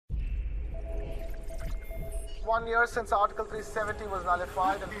1 year since Article 370 was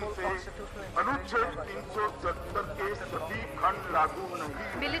nullified and full constitutional integration.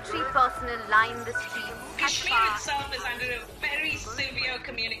 Military personnel line the streets. Kashmir itself is under a very severe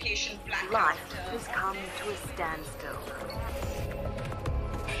communication blackout. Life has come to a standstill.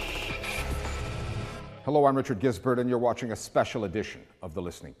 Hello, I'm Richard Gisbert, and you're watching a special edition of The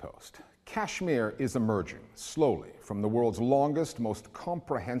Listening Post. Kashmir is emerging slowly from the world's longest, most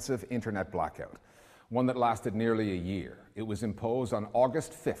comprehensive internet blackout, one that lasted nearly a year. It was imposed on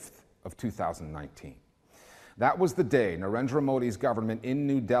August 5th of 2019. That was the day Narendra Modi's government in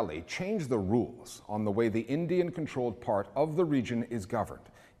New Delhi changed the rules on the way the Indian-controlled part of the region is governed,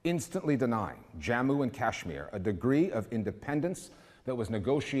 instantly denying Jammu and Kashmir a degree of independence that was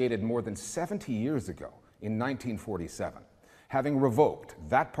negotiated more than 70 years ago in 1947. Having revoked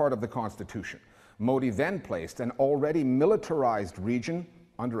that part of the Constitution, Modi then placed an already militarized region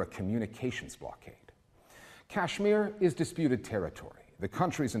under a communications blockade. Kashmir is disputed territory. The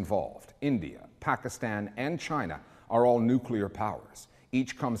countries involved, India, Pakistan, and China, are all nuclear powers.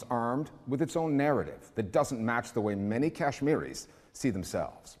 Each comes armed with its own narrative that doesn't match the way many Kashmiris see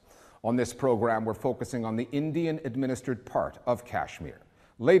themselves. On this program, we're focusing on the Indian-administered part of Kashmir.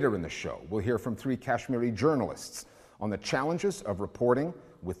 Later in the show, we'll hear from 3 Kashmiri journalists on the challenges of reporting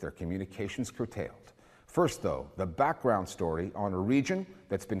with their communications curtailed. First, though, the background story on a region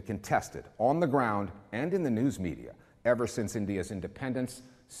that's been contested on the ground and in the news media ever since India's independence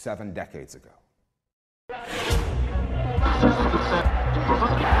 7 decades ago.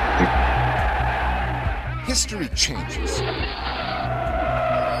 History changes.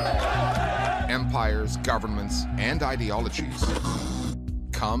 Empires, governments, and ideologies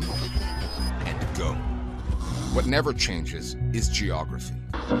come and go. What never changes is geography.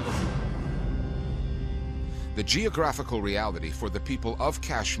 The geographical reality for the people of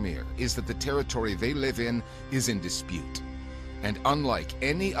Kashmir is that the territory they live in is in dispute. And unlike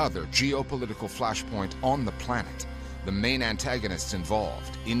any other geopolitical flashpoint on the planet, the main antagonists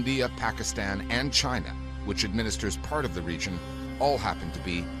involved, India, Pakistan, and China, which administers part of the region, all happen to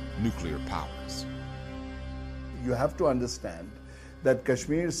be nuclear powers. You have to understand that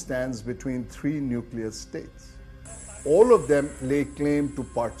Kashmir stands between 3 nuclear states. All of them lay claim to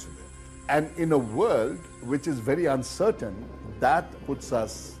parts of it. And in a world which is very uncertain, that puts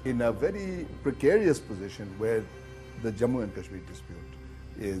us in a very precarious position where the Jammu and Kashmir dispute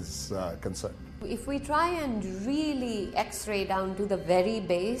is concerned. If we try and really x-ray down to the very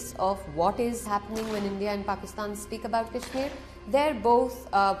base of what is happening when India and Pakistan speak about Kashmir, they're both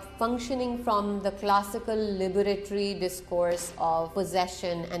functioning from the classical liberatory discourse of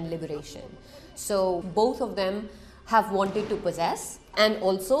possession and liberation. So both of them have wanted to possess and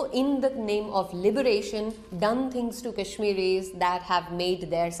also in the name of liberation done things to Kashmiris that have made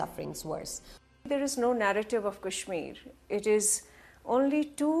their sufferings worse. There is no narrative of Kashmir. It is only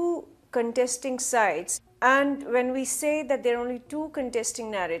 2 contesting sides. And when we say that there are only 2 contesting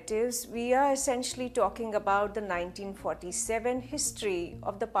narratives, we are essentially talking about the 1947 history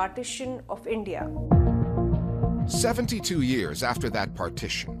of the partition of India. 72 years after that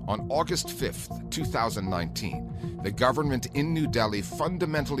partition, on August 5th, 2019, the government in New Delhi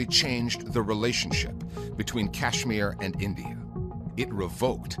fundamentally changed the relationship between Kashmir and India. It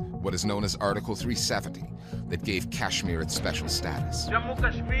revoked what is known as Article 370 that gave Kashmir its special status. Jammu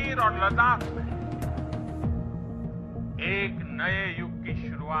Kashmir और लद्दाख में एक नए युग की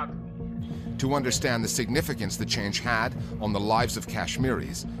शुरुआत हुई. To understand the significance the change had on the lives of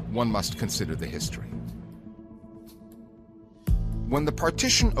Kashmiris, one must consider the history. When the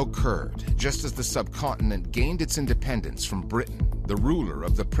partition occurred, just as the subcontinent gained its independence from Britain, the ruler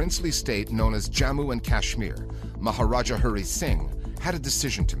of the princely state known as Jammu and Kashmir, Maharaja Hari Singh, had a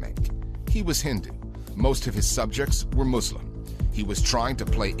decision to make. He was Hindu. Most of his subjects were Muslim. He was trying to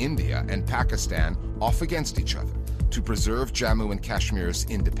play India and Pakistan off against each other to preserve Jammu and Kashmir's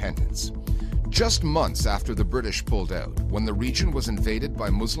independence. Just months after the British pulled out, when the region was invaded by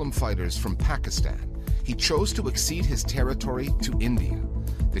Muslim fighters from Pakistan, he chose to accede his territory to India.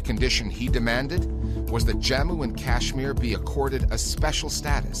 The condition he demanded was that Jammu and Kashmir be accorded a special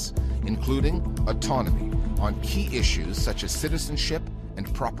status, including autonomy on key issues such as citizenship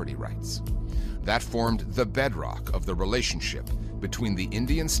and property rights. That formed the bedrock of the relationship between the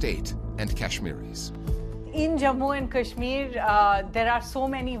Indian state and Kashmiris. In Jammu and Kashmir, there are so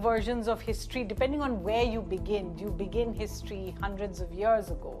many versions of history depending on where you begin. Do you begin history hundreds of years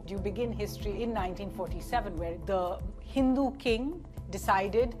ago? Do you begin history in 1947 where the Hindu king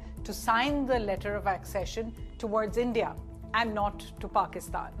decided to sign the letter of accession towards India and not to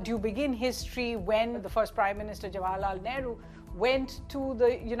Pakistan? Do you begin history when the first Prime Minister Jawaharlal Nehru, went to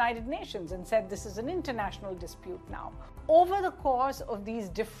the United Nations and said this is an international dispute now. Over the course of these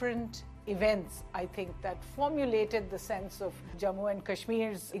different events, I think, that formulated the sense of Jammu and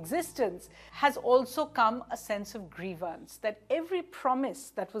Kashmir's existence, has also come a sense of grievance, that every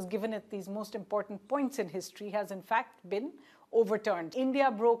promise that was given at these most important points in history has in fact been overturned. India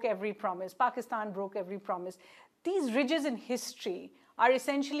broke every promise, Pakistan broke every promise. These ridges in history are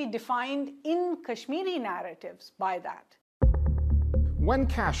essentially defined in Kashmiri narratives by that. When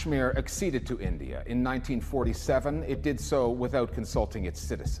Kashmir acceded to India in 1947, it did so without consulting its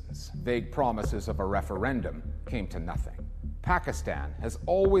citizens. Vague promises of a referendum came to nothing. Pakistan has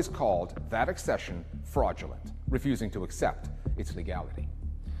always called that accession fraudulent, refusing to accept its legality.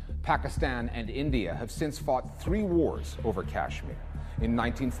 Pakistan and India have since fought 3 wars over Kashmir, in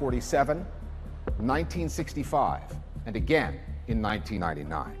 1947, 1965, and again in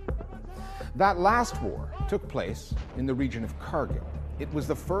 1999. That last war took place in the region of Kargil. It was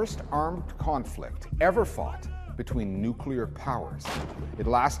the first armed conflict ever fought between nuclear powers. It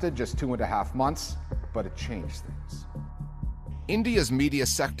lasted just 2.5 months, but it changed things. India's media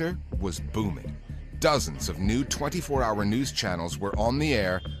sector was booming. Dozens of new 24-hour news channels were on the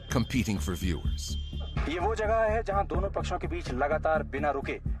air, competing for viewers. ये वो जगह है जहां दोनों पक्षों के बीच लगातार बिना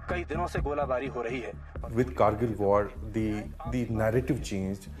रुके कई दिनों से गोलाबारी हो रही है. With Kargil war, the narrative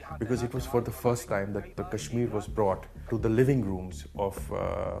changed because it was for the first time that the Kashmir was brought to the living rooms of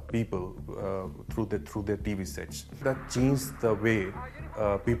people through their TV sets. That changed the way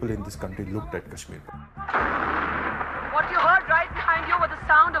people in this country looked at Kashmir. What you heard right behind you was the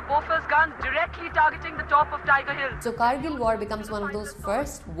sound of Bofors guns directly targeting the top of Tiger Hill. So Kargil war becomes one of those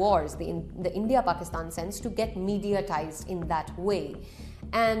first wars, the India-Pakistan sense, to get mediatized in that way.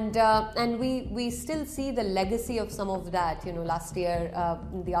 And we still see the legacy of some of that. You know, last year,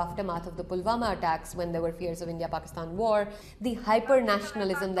 in the aftermath of the Pulwama attacks, when there were fears of India-Pakistan war, the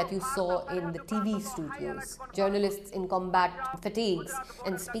hyper-nationalism that you saw in the TV studios, journalists in combat fatigues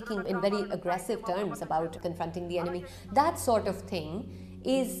and speaking in very aggressive terms about confronting the enemy, that sort of thing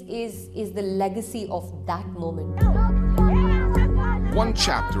is the legacy of that moment. One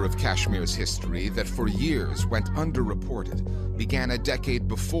chapter of Kashmir's history that for years went underreported began a decade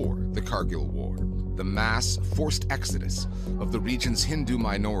before the Kargil War. The mass, forced exodus of the region's Hindu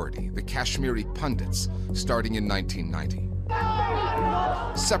minority, the Kashmiri Pandits, starting in 1990.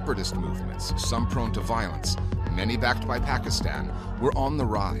 Separatist movements, some prone to violence, many backed by Pakistan, were on the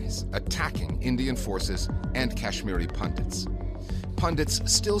rise, attacking Indian forces and Kashmiri Pandits. Pundits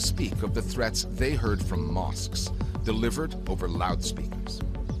still speak of the threats they heard from mosques, delivered over loudspeakers.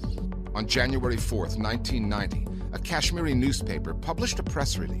 On January 4th, 1990, a Kashmiri newspaper published a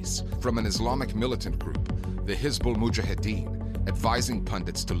press release from an Islamic militant group, the Hizbul Mujahideen, advising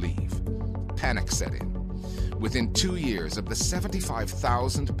pundits to leave. Panic set in. Within 2 years of the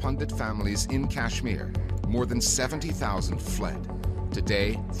 75,000 pundit families in Kashmir, more than 70,000 fled.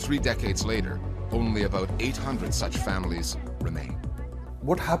 Today, 3 decades later, only about 800 such families remain.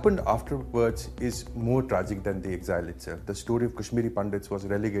 What happened afterwards is more tragic than the exile itself. The story of Kashmiri Pandits was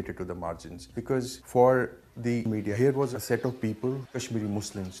relegated to the margins because for the media, here was a set of people, Kashmiri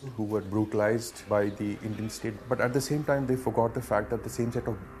Muslims, who were brutalized by the Indian state. But at the same time, they forgot the fact that the same set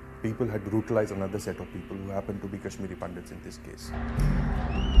of people had brutalized another set of people who happened to be Kashmiri Pandits in this case.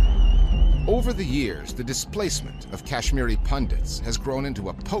 Over the years, the displacement of Kashmiri Pandits has grown into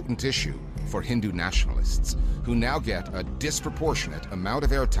a potent issue for Hindu nationalists, who now get a disproportionate amount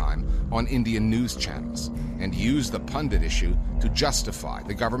of airtime on Indian news channels and use the Pandit issue to justify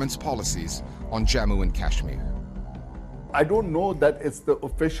the government's policies on Jammu and Kashmir. I don't know that it's the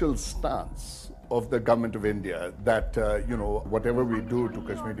official stance of the government of India that, whatever we do to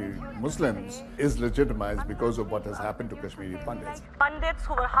Kashmiri Muslims is legitimized because of what has happened to Kashmiri Pandits. Pandits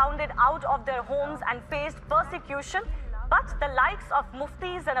who were hounded out of their homes and faced persecution, but the likes of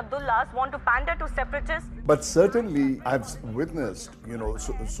Muftis and Abdullahs want to pander to separatists. But certainly I've witnessed,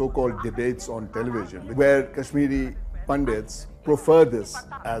 so-called debates on television where Kashmiri Pandits prefer this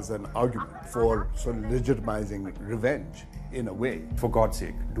as an argument for sort of legitimizing revenge in a way. For God's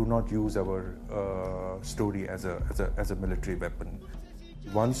sake, do not use our story as a military weapon.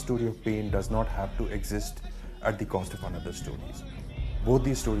 One story of pain does not have to exist at the cost of another stories. Both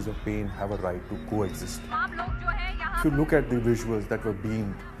these stories of pain have a right to coexist. If you look at the visuals that were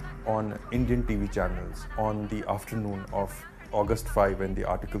beamed on Indian TV channels on the afternoon of August 5 when the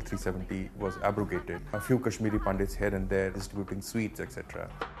Article 370 was abrogated, a few Kashmiri Pandits here and there distributing sweets, etc.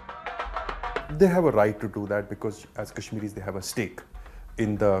 They have a right to do that because as Kashmiris they have a stake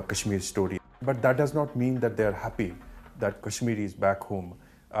in the Kashmir story. But that does not mean that they are happy that Kashmiris back home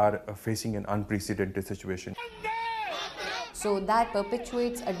are facing an unprecedented situation. So that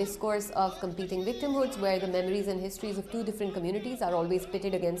perpetuates a discourse of competing victimhoods where the memories and histories of two different communities are always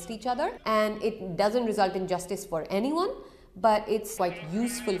pitted against each other, and it doesn't result in justice for anyone, but it's quite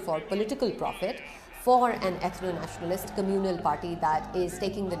useful for political profit for an ethno-nationalist communal party that is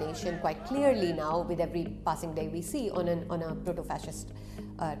taking the nation quite clearly now, with every passing day we see, on a proto-fascist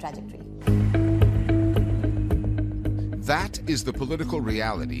trajectory. That is the political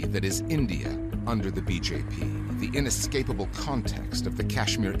reality that is India under the BJP, the inescapable context of the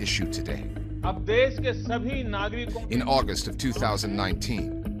Kashmir issue today. In August of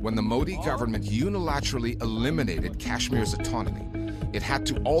 2019, when the Modi government unilaterally eliminated Kashmir's autonomy, it had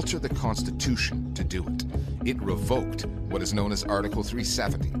to alter the constitution to do it. It revoked what is known as Article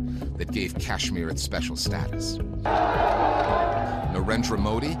 370, that gave Kashmir its special status. Narendra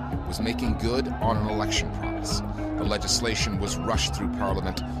Modi was making good on an election promise. The legislation was rushed through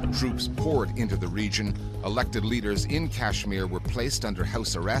parliament, troops poured into the region, elected leaders in Kashmir were placed under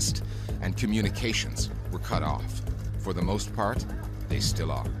house arrest, and communications were cut off. For the most part, they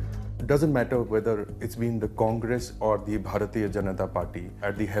still are. It doesn't matter whether it's been the Congress or the Bharatiya Janata Party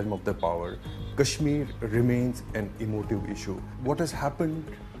at the helm of the power, Kashmir remains an emotive issue. What has happened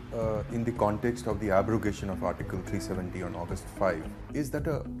in the context of the abrogation of Article 370 on August 5 is that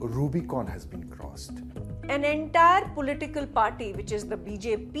a Rubicon has been crossed. An entire political party, which is the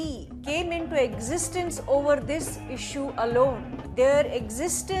BJP, came into existence over this issue alone. Their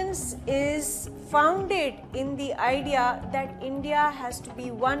existence is founded in the idea that India has to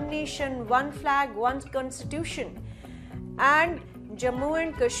be one nation, one flag, one constitution. And Jammu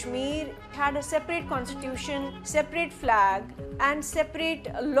and Kashmir had a separate constitution, separate flag, and separate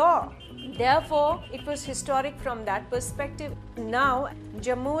law. Therefore, it was historic from that perspective. Now,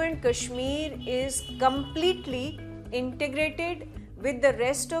 Jammu and Kashmir is completely integrated with the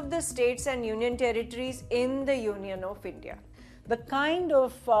rest of the states and union territories in the Union of India. The kind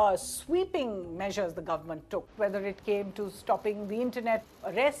of sweeping measures the government took, whether it came to stopping the internet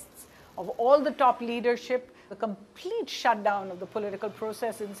arrests of all the top leadership, the complete shutdown of the political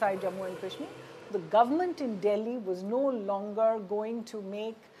process inside Jammu and Kashmir, the government in Delhi was no longer going to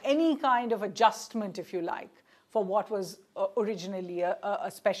make any kind of adjustment, if you like, for what was originally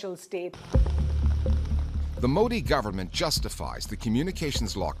a special state. The Modi government justifies the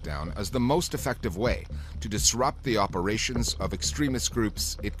communications lockdown as the most effective way to disrupt the operations of extremist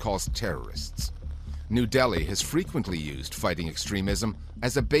groups it calls terrorists. New Delhi has frequently used fighting extremism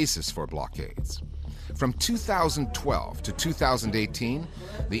as a basis for blockades. From 2012 to 2018,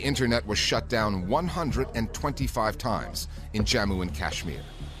 the internet was shut down 125 times in Jammu and Kashmir.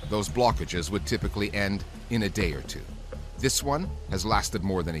 Those blockages would typically end in a day or two. This one has lasted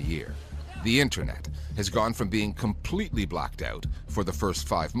more than a year. The internet has gone from being completely blacked out for the first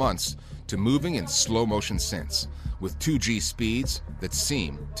 5 months to moving in slow motion since, with 2G speeds that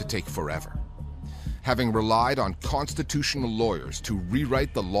seem to take forever. Having relied on constitutional lawyers to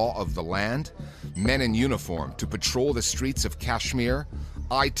rewrite the law of the land, men in uniform to patrol the streets of Kashmir,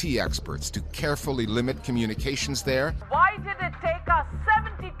 IT experts to carefully limit communications there, Why did it take us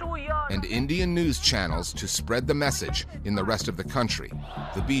 72 years? and Indian news channels to spread the message in the rest of the country,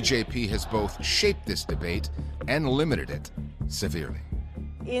 the BJP has both shaped this debate and limited it severely.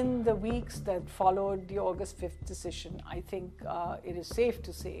 In the weeks that followed the August 5th decision, I think it is safe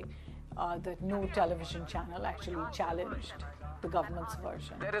to say that no television channel actually challenged the government's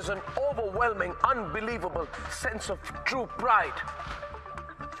version. There is an overwhelming, unbelievable sense of true pride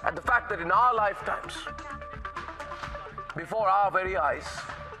at the fact that in our lifetimes, before our very eyes,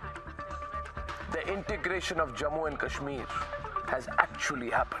 the integration of Jammu and Kashmir has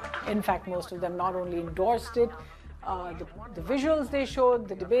actually happened. In fact, most of them not only endorsed it, the visuals they showed,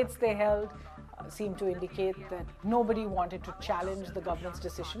 the debates they held, seemed to indicate that nobody wanted to challenge the government's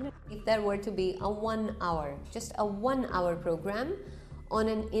decision. If there were to be a 1 hour, just a 1 hour program on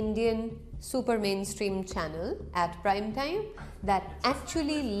an Indian super mainstream channel at prime time that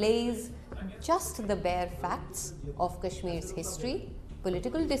actually lays just the bare facts of Kashmir's history,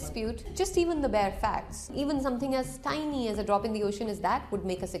 political dispute, just even the bare facts, even something as tiny as a drop in the ocean as that would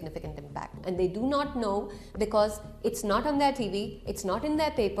make a significant impact. And they do not know because it's not on their TV, it's not in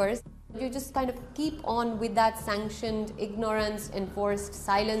their papers. You just kind of keep on with that sanctioned ignorance, enforced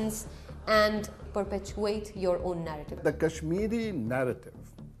silence, and perpetuate your own narrative. The Kashmiri narrative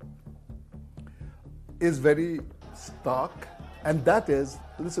is very stark, and that is,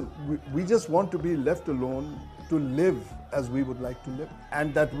 listen, we just want to be left alone to live as we would like to live.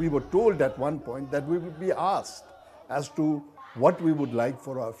 And that we were told at one point that we would be asked as to what we would like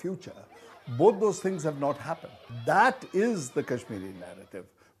for our future. Both those things have not happened. That is the Kashmiri narrative,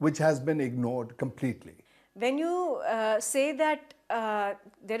 which has been ignored completely. When you say that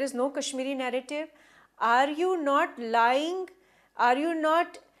there is no Kashmiri narrative, are you not lying? Are you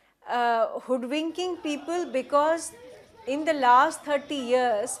not hoodwinking people? Because in the last 30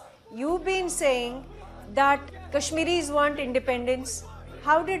 years, you've been saying that Kashmiris want independence.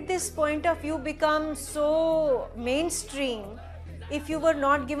 How did this point of view become so mainstream if you were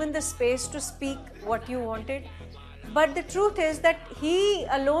not given the space to speak what you wanted? But the truth is that he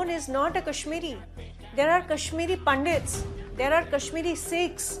alone is not a Kashmiri. There are Kashmiri Pandits, there are Kashmiri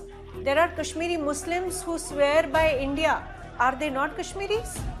Sikhs, there are Kashmiri Muslims who swear by India. Are they not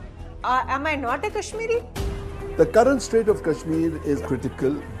Kashmiris? Am I not a Kashmiri? The current state of Kashmir is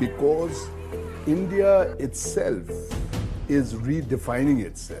critical because India itself is redefining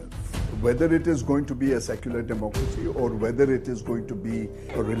itself. Whether it is going to be a secular democracy or whether it is going to be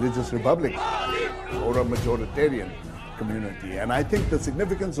a religious republic or a majoritarian community. And I think the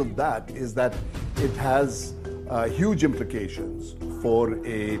significance of that is that it has huge implications for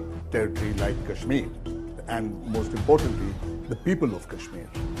a territory like Kashmir and, most importantly, the people of Kashmir.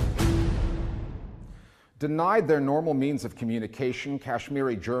 Denied their normal means of communication,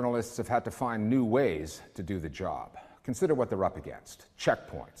 Kashmiri journalists have had to find new ways to do the job. Consider what they're up against: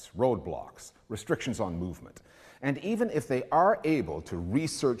 checkpoints, roadblocks, restrictions on movement. And even if they are able to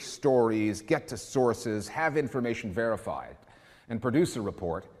research stories, get to sources, have information verified, and produce a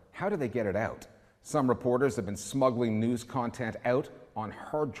report, how do they get it out? Some reporters have been smuggling news content out on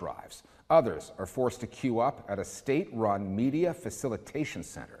hard drives. Others are forced to queue up at a state-run media facilitation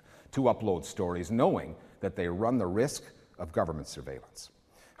center to upload stories, knowing that they run the risk of government surveillance.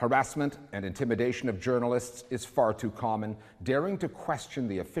 Harassment and intimidation of journalists is far too common. Daring to question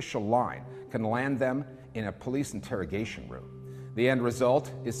the official line can land them in a police interrogation room. The end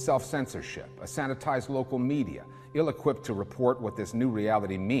result is self-censorship, a sanitized local media, ill-equipped to report what this new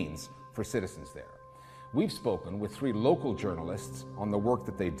reality means for citizens there. We've spoken with 3 local journalists on the work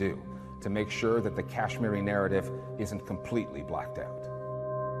that they do to make sure that the Kashmiri narrative isn't completely blacked out.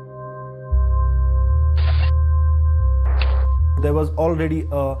 There was already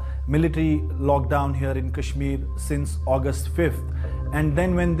a military lockdown here in Kashmir since August 5th. And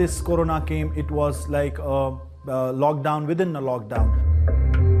then when this corona came, it was like a lockdown within a lockdown.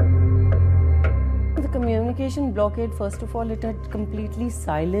 The communication blockade, first of all, it had completely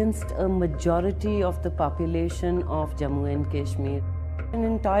silenced a majority of the population of Jammu and Kashmir. An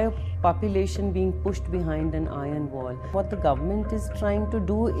entire population being pushed behind an iron wall. What the government is trying to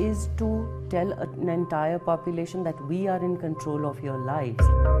do is to tell an entire population that we are in control of your lives.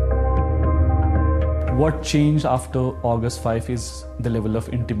 What changed after August 5 is the level of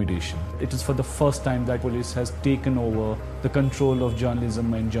intimidation. It is for the first time that police has taken over the control of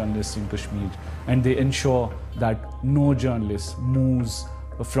journalism and journalists in Kashmir, and they ensure that no journalist moves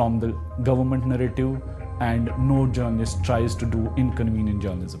from the government narrative and no journalist tries to do inconvenient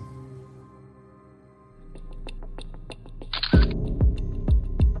journalism.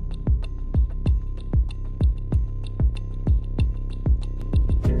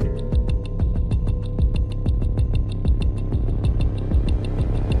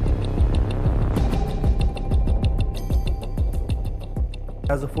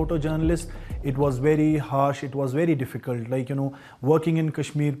 As a photojournalist, it was very harsh, it was very difficult. Like, working in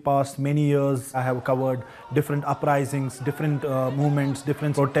Kashmir past many years, I have covered different uprisings, different movements,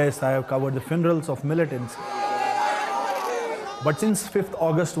 different protests. I have covered the funerals of militants. But since 5th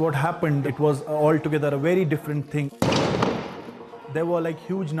August, what happened, it was altogether a very different thing. There were like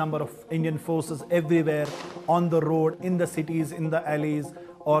huge number of Indian forces everywhere, on the road, in the cities, in the alleys,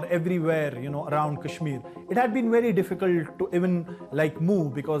 or everywhere, around Kashmir. It had been very difficult to even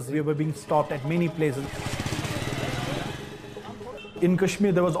move because we were being stopped at many places. In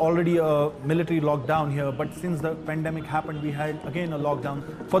Kashmir, there was already a military lockdown here, but since the pandemic happened, we had again a lockdown.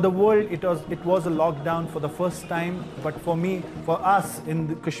 For the world, it was a lockdown for the first time, but for me, for us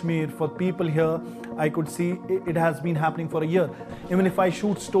in Kashmir, for people here, I could see it has been happening for a year. Even if I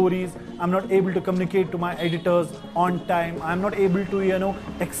shoot stories, I'm not able to communicate to my editors on time. I'm not able to,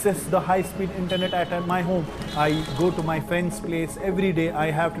 access the high-speed internet at my home. I go to my friend's place every day.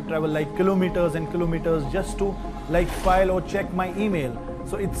 I have to travel kilometers and kilometers just to file or check my email.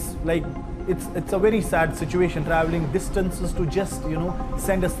 So it's a very sad situation, traveling distances to just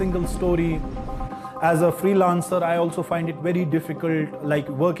send a single story. As a freelancer, I also find it very difficult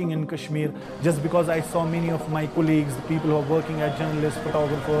working in Kashmir, just because I saw many of my colleagues, the people who are working as journalists,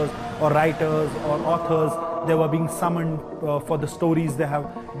 photographers or writers or authors, they were being summoned for the stories they have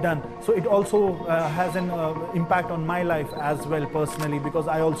done. So it also has an impact on my life as well personally, because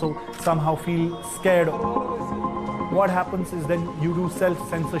I also somehow feel scared. what happens is then you do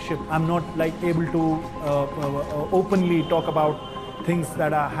self-censorship. I'm not like able to openly talk about things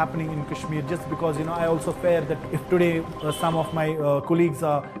that are happening in Kashmir, just because, you know, I also fear that if today some of my colleagues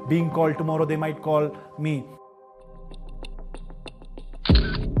are being called, tomorrow they might call me.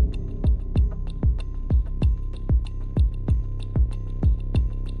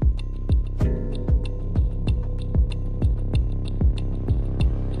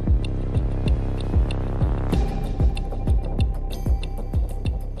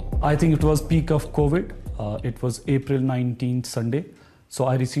 I think it was peak of COVID. It was April 19th, Sunday. So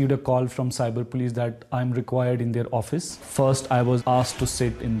I received a call from cyber police that I'm required in their office. First, I was asked to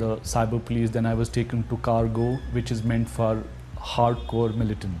sit in the cyber police. Then I was taken to cargo, which is meant for hardcore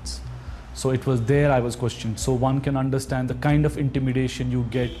militants. So it was there I was questioned. So one can understand the kind of intimidation you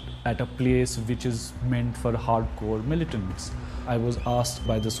get at a place which is meant for hardcore militants. I was asked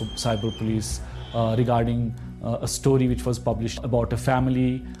by the cyber police regarding a story which was published about a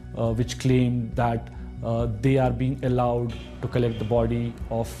family which claimed that they are being allowed to collect the body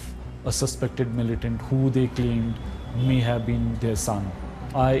of a suspected militant who they claimed may have been their son.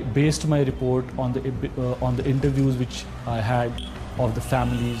 I based my report on the interviews which I had of the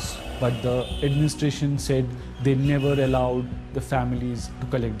families, but the administration said they never allowed the families to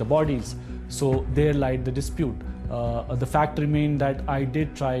collect the bodies. So there lied the dispute. The fact remained that I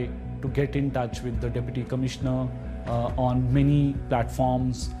did try to get in touch with the Deputy Commissioner on many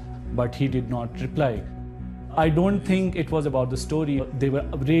platforms, but he did not reply. I don't think it was about the story. They were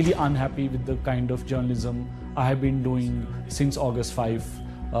really unhappy with the kind of journalism I have been doing since August 5.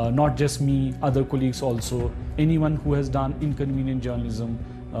 Not just me, other colleagues also. Anyone who has done inconvenient journalism,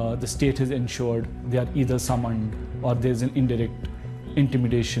 the state has ensured they are either summoned or there's an indirect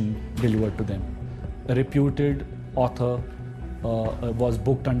intimidation delivered to them. A reputed author was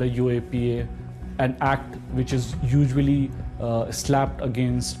booked under UAPA, an act which is usually slapped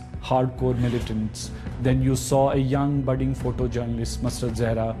against hardcore militants. Then you saw a young budding photojournalist, Masrat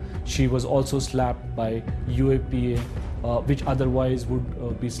Zahra. She was also slapped by UAPA, which otherwise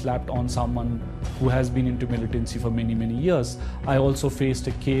would be slapped on someone who has been into militancy for many, many years. I also faced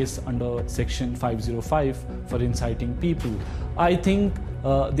a case under Section 505 for inciting people. I think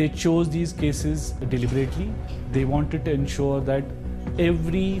they chose these cases deliberately. They wanted to ensure that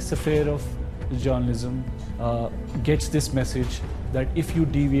every sphere of journalism gets this message that if you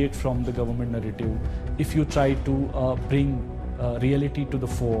deviate from the government narrative, if you try to bring reality to the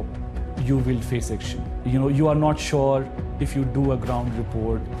fore, you will face action. You know, you are not sure if you do a ground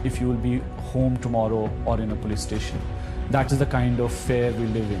report, if you will be home tomorrow or in a police station. That is the kind of fear we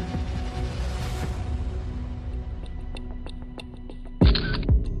live in.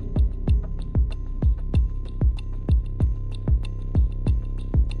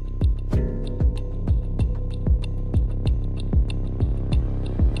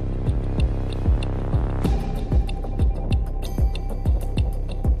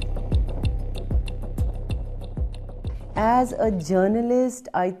 As a journalist,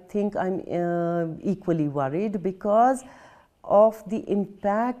 I think I'm equally worried because of the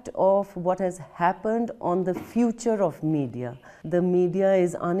impact of what has happened on the future of media. The media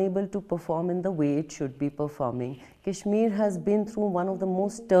is unable to perform in the way it should be performing. Kashmir has been through one of the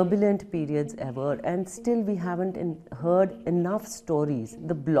most turbulent periods ever, and still we haven't heard enough stories.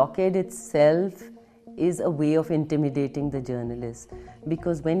 The blockade itself is a way of intimidating the journalists,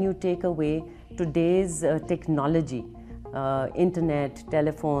 because when you take away today's technology, internet,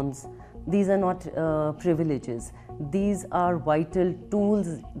 telephones, these are not privileges. These are vital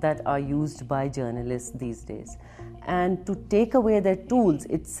tools that are used by journalists these days. And to take away their tools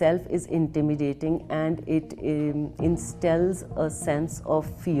itself is intimidating, and it instills a sense of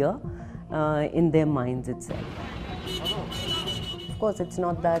fear in their minds itself. Of course, it's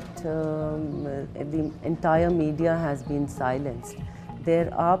not that the entire media has been silenced.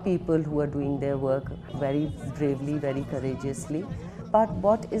 There are people who are doing their work very bravely, very courageously. But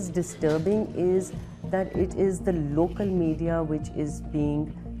what is disturbing is that it is the local media which is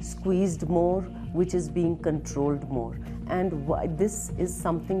being squeezed more, which is being controlled more. And this is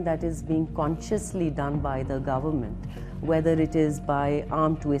something that is being consciously done by the government, whether it is by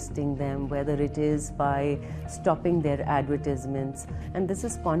arm twisting them, whether it is by stopping their advertisements. And this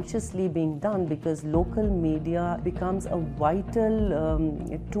is consciously being done because local media becomes a vital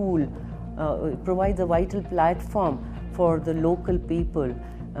tool, provides a vital platform for the local people,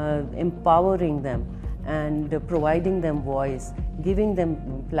 empowering them and providing them voice, giving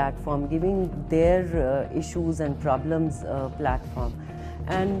them platform, giving their issues and problems platform.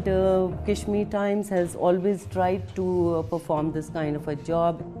 And Kashmir Times has always tried to perform this kind of a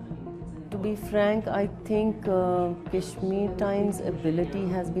job. To be frank, I think Kashmir Times' ability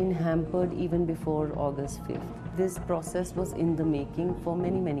has been hampered even before August 5th. This process was in the making for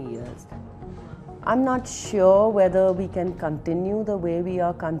many, many years. I'm not sure whether we can continue the way we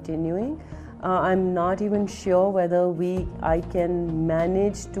are continuing. I'm not even sure whether I can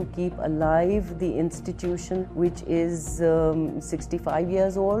manage to keep alive the institution which is 65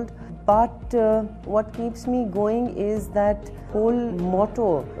 years old. But what keeps me going is that whole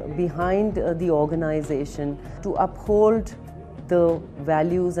motto behind the organization to uphold the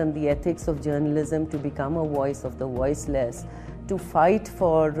values and the ethics of journalism, to become a voice of the voiceless, to fight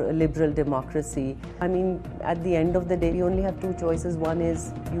for liberal democracy. I mean, at the end of the day, you only have two choices. One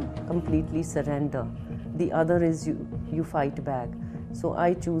is you completely surrender. The other is you fight back. So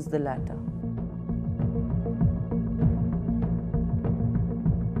I choose the latter.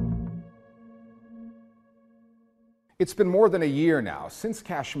 It's been more than a year now since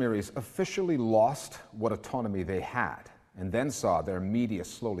Kashmiris officially lost what autonomy they had and then saw their media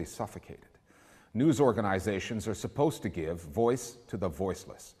slowly suffocated. News organizations are supposed to give voice to the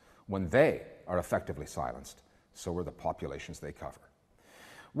voiceless. When they are effectively silenced, so are the populations they cover.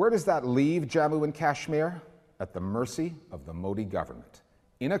 Where does that leave Jammu and Kashmir? At the mercy of the Modi government,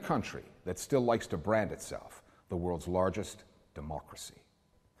 in a country that still likes to brand itself the world's largest democracy.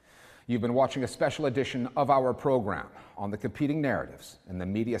 You've been watching a special edition of our program on the competing narratives and the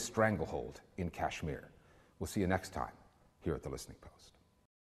media stranglehold in Kashmir. We'll see you next time here at The Listening Post.